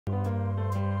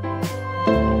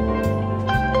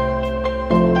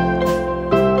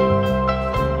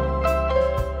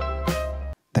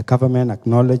government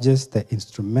acknowledges the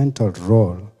instrumental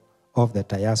role of the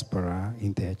diaspora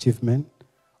in the achievement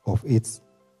of its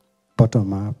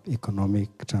bottom-up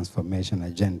economic transformation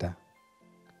agenda.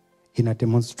 In a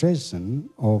demonstration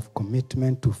of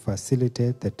commitment to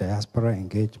facilitate the diaspora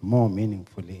engage more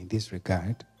meaningfully in this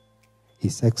regard,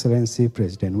 His Excellency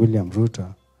President William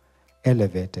Ruto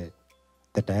elevated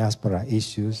the diaspora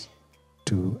issues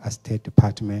to a State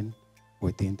Department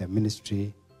within the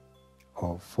Ministry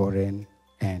of Foreign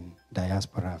and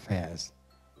Diaspora Affairs.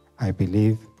 I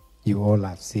believe you all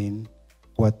have seen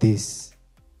what this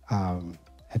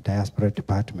Diaspora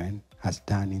Department has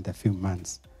done in the few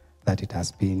months that it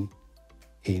has been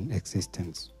in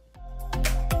existence.